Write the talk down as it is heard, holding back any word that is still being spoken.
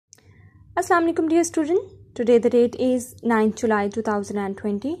Assalamu alaikum dear student. Today the date is 9th July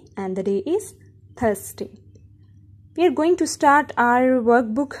 2020 and the day is Thursday. We are going to start our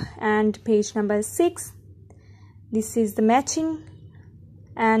workbook and page number 6. This is the matching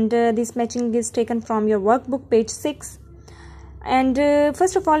and this matching is taken from your workbook page 6. And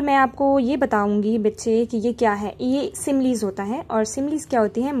first of all मैं आपको ये बताऊंगी बच्चे कि ये क्या है. ये सिमलीज होता है और सिमलीज क्या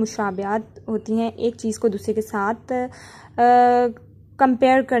होती हैं, मुशाबियात होती हैं, एक चीज़ को दूसरे के साथ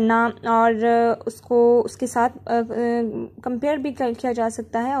कंपेयर करना और उसको उसके साथ कंपेयर भी किया जा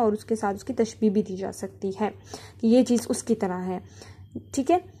सकता है और उसके साथ उसकी तशबीह भी दी जा सकती है कि ये चीज़ उसकी तरह है.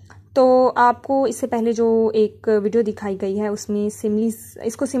 ठीक है, तो आपको इससे पहले जो एक वीडियो दिखाई गई है उसमें सिमलीज,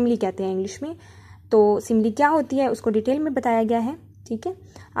 इसको सिमली कहते हैं इंग्लिश में, तो सिमली क्या होती है उसको डिटेल में बताया गया है. ठीक है,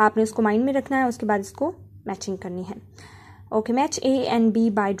 आपने उसको माइंड में रखना है, उसके बाद इसको मैचिंग करनी है. Okay, match A and B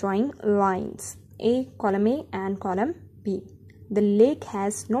by drawing lines. A column A and column B. The lake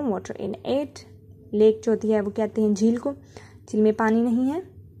has no water in it. Lake जो होती है वो कहते हैं झील को, झील में पानी नहीं है.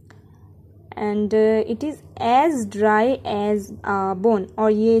 And it is as dry as bone.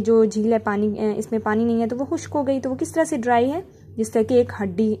 और ये जो झील है पानी, इसमें पानी नहीं है तो वो खुश्क हो गई. तो वो किस तरह से ड्राई है, जिस तरह की एक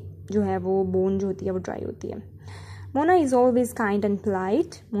हड्डी जो है वो बोन जो होती है वो ड्राई होती है. Mona is always kind and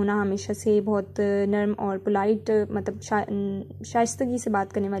polite. Mona हमेशा से बहुत नर्म और पोलाइट, मतलब शाइस्तगी से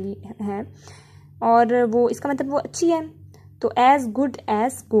बात करने वाली है और वो इसका मतलब वो अच्छी है. तो एज गुड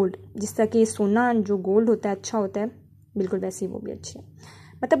एज गोल्ड, जिस तरह कि सोना जो गोल्ड होता है अच्छा होता है, बिल्कुल वैसे ही वो भी अच्छी है.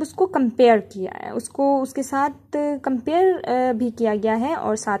 मतलब उसको कंपेयर किया है, उसको उसके साथ कंपेयर भी किया गया है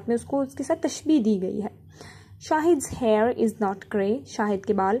और साथ में उसको उसके साथ तशबीह दी गई है. Shahid's here is not grey. Shahid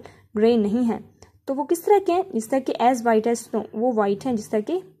के बाल ग्रे नहीं हैं. तो वो किस तरह के हैं, जिस तरह के एज वाइट एज स्नो, वो वाइट हैं जिस तरह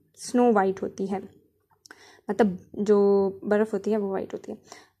के स्नो वाइट होती है, मतलब जो बर्फ़ होती है वो वाइट होती है.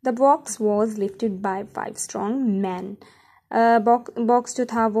 The box was lifted bye 5 strong man. Box जो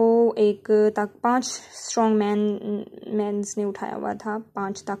था वो 5 स्ट्रॉन्ग मैन्स ने उठाया हुआ था,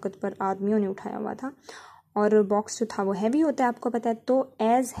 5 ताकतवर आदमियों ने उठाया हुआ था. और बॉक्स जो था वो हैवी होता है, आपको पता है. तो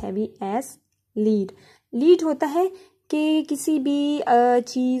as heavy as lead. Lead होता है कि किसी भी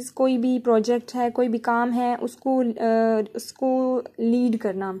चीज़, कोई भी प्रोजेक्ट है, कोई भी काम है, उसको लीड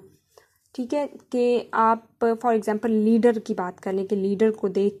करना. ठीक है, कि आप फॉर एग्जांपल लीडर की बात कर लें कि लीडर को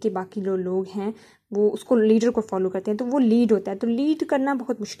देख के बाकी जो लोग हैं वो उसको लीडर को फॉलो करते हैं, तो वो लीड होता है. तो लीड करना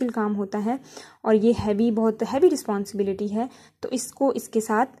बहुत मुश्किल काम होता है और ये बहुत हैवी रिस्पॉन्सिबिलिटी है. तो इसको इसके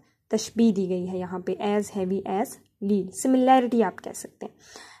साथ तशबीह दी गई है यहाँ पे, as heavy as lead. Similarity आप कह सकते हैं.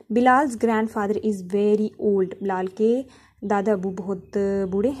 बिलाल्स grandfather is very old. Bilal के दादा अबू बहुत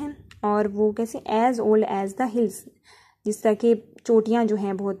बूढ़े हैं और वो कैसे, as old age the hills. जिस तरह के चोटियाँ जो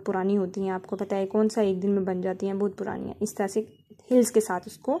हैं बहुत पुरानी होती हैं, आपको पता है कौन सा एक दिन में बन जाती हैं, बहुत पुरानी है. इस तरह से हिल्स के साथ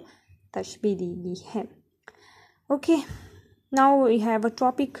उसको तशबीह दी गई है. Okay, now we have a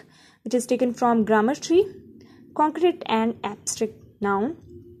topic which is taken from grammar tree. Concrete and abstract noun.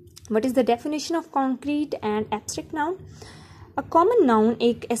 What is the definition of concrete and abstract noun? A common noun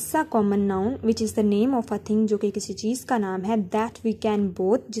एक ऐसा common noun which is the name of a thing, जो कि किसी चीज़ का नाम है, that we can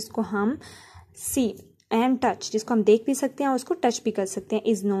both, जिसको हम सी एंड टच, जिसको हम देख भी सकते हैं और उसको टच भी कर सकते हैं,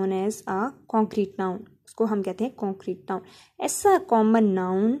 is known as a concrete noun. उसको हम कहते हैं कॉन्क्रीट नाउन. ऐसा कॉमन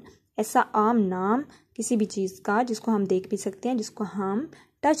नाउन, ऐसा आम नाम किसी भी चीज़ का जिसको हम देख भी सकते हैं, जिसको हम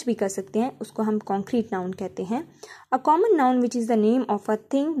टच भी कर सकते हैं, उसको हम कॉन्क्रीट नाउन कहते हैं. A common noun which is the name of a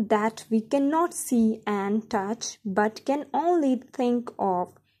thing that we can not C and touch but can only think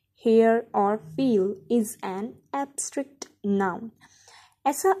of, hair और feel is an abstract noun.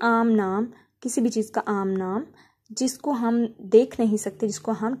 ऐसा आम नाम, किसी भी चीज़ का आम नाम जिसको हम देख नहीं सकते,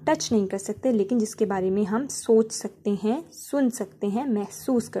 जिसको हम टच नहीं कर सकते, लेकिन जिसके बारे में हम सोच सकते हैं, सुन सकते हैं,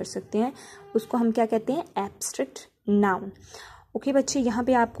 महसूस कर सकते हैं, उसको हम क्या कहते हैं, एब्स्ट्रैक्ट नाउन. ओके बच्चे, यहाँ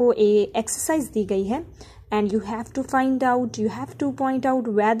पे आपको एक्सरसाइज दी गई है and you have to find out, you have two point out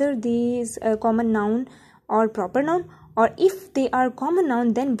whether these common noun और प्रॉपर नाउन, और if they are common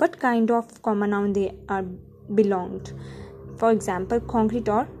noun then what kind of common noun they are belonged. For example concrete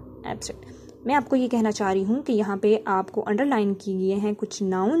और abstract. मैं आपको ये कहना चाह रही हूँ कि यहाँ पे आपको अंडरलाइन किए गए हैं कुछ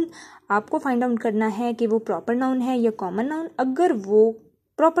नाउन. आपको फाइंड आउट करना है कि वो प्रॉपर नाउन है या कॉमन नाउन. अगर वो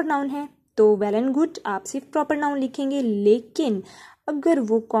प्रॉपर नाउन है तो वेल एंड गुड, आप सिर्फ प्रॉपर नाउन लिखेंगे. लेकिन अगर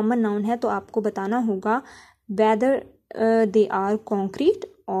वो कॉमन नाउन है तो आपको बताना होगा वेदर दे आर कॉन्क्रीट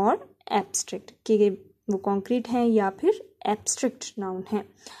और एब्स्ट्रैक्ट, कि वो कॉन्क्रीट हैं या फिर एब्स्ट्रैक्ट नाउन है.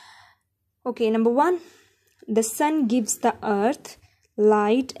 Okay, number 1, the sun gives the earth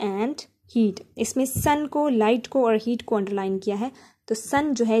light and heat. इसमें सन को, लाइट को और हीट को अंडरलाइन किया है. तो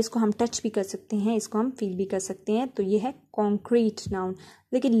सन जो है इसको हम टच भी कर सकते हैं, इसको हम फील भी कर सकते हैं, तो ये है कॉन्क्रीट नाउन.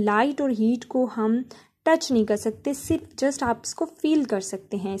 लेकिन लाइट और हीट को हम टच नहीं कर सकते, सिर्फ जस्ट आप इसको फील कर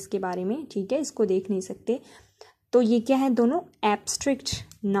सकते हैं इसके बारे में, ठीक है, इसको देख नहीं सकते। तो ये क्या है, दोनों abstract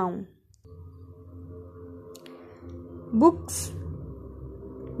noun. Books,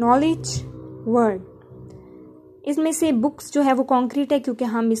 knowledge, word, इसमें से बुक्स जो है वो कॉन्क्रीट है क्योंकि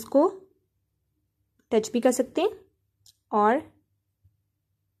हम इसको टच भी कर सकते हैं और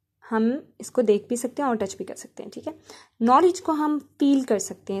हम इसको देख भी सकते हैं और टच भी कर सकते हैं, ठीक है। नॉलेज को हम फील कर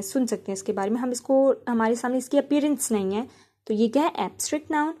सकते हैं, सुन सकते हैं इसके बारे में, हम इसको, हमारे सामने इसकी अपीयरेंस नहीं है, तो ये क्या है,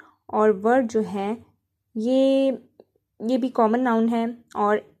 एब्स्ट्रैक्ट नाउन। और वर्ड जो है ये भी कॉमन नाउन है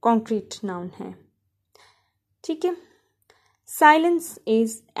और कॉन्क्रीट नाउन है, ठीक है। साइलेंस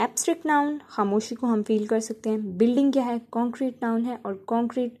इज एब्स्ट्रैक्ट नाउन, खामोशी को हम फील कर सकते हैं। बिल्डिंग क्या है, कॉन्क्रीट नाउन है, और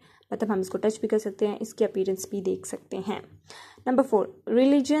कॉन्क्रीट मतलब हम इसको टच भी कर सकते हैं, इसकी अपीयरेंस भी देख सकते हैं। नंबर 4,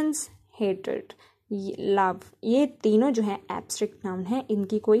 रिलीजन्स, हेट्रेड, लव, ये तीनों जो है एब्स्ट्रैक्ट नाउन है,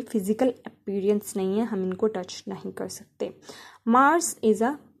 इनकी कोई फिजिकल अपीयरेंस नहीं है, हम इनको टच नहीं कर सकते। Mars is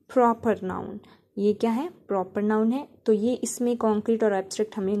a proper noun, ये क्या है, प्रॉपर नाउन है, तो ये इसमें कॉन्क्रीट और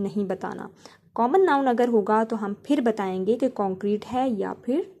एब्स्ट्रैक्ट हमें नहीं बताना। कॉमन नाउन अगर होगा तो हम फिर बताएंगे कि कॉन्क्रीट है या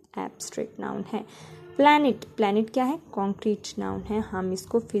फिर एब्स्ट्रैक्ट नाउन है। प्लैनेट, प्लैनेट क्या है, कॉन्क्रीट नाउन है, हम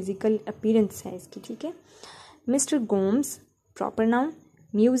इसको फिजिकल अपीयरेंस है इसकी, ठीक है। Mister Gomes, proper noun.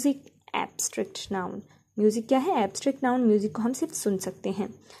 Music, abstract noun, music क्या है, एब्स्ट्रैक्ट नाउन, म्यूजिक को हम सिर्फ सुन सकते हैं।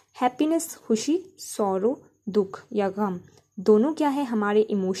 हैप्पीनेस, खुशी, सॉरो, दुख या गम, दोनों क्या है, हमारे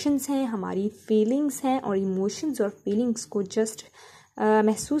इमोशंस हैं, हमारी फीलिंग्स हैं, और इमोशंस और फीलिंग्स को जस्ट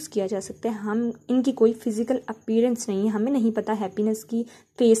महसूस किया जा सकता है, हम इनकी कोई फिजिकल अपीयरेंस नहीं है, हमें नहीं पता हैप्पीनेस की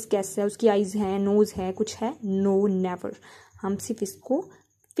फेस कैसे है, उसकी आइज़ है, नोज़ है, कुछ है, नो, नेवर, हम सिर्फ इसको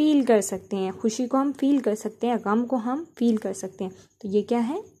फील कर सकते हैं। खुशी को हम फील कर सकते हैं, गम को हम फील कर सकते हैं, तो ये क्या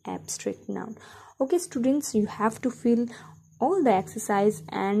है, abstract noun. Okay students, you have to fill all the exercise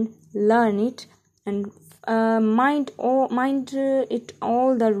and learn it and mind it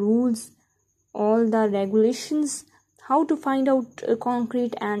all the rules, all the regulations, how to find out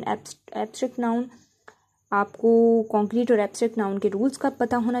concrete and abstract noun। आपको concrete और abstract noun के rules का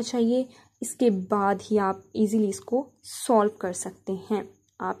पता होना चाहिए, इसके बाद ही आप easily इसको solve कर सकते हैं,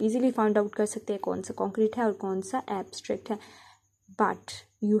 आप easily find out कर सकते हैं कौन सा concrete है और कौन सा abstract है। But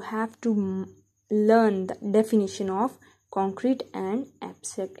you have to learn the definition of concrete and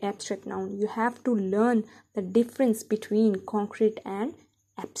abstract noun. You have to learn the difference between concrete and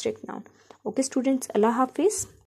abstract noun. Okay students, Allah Hafiz.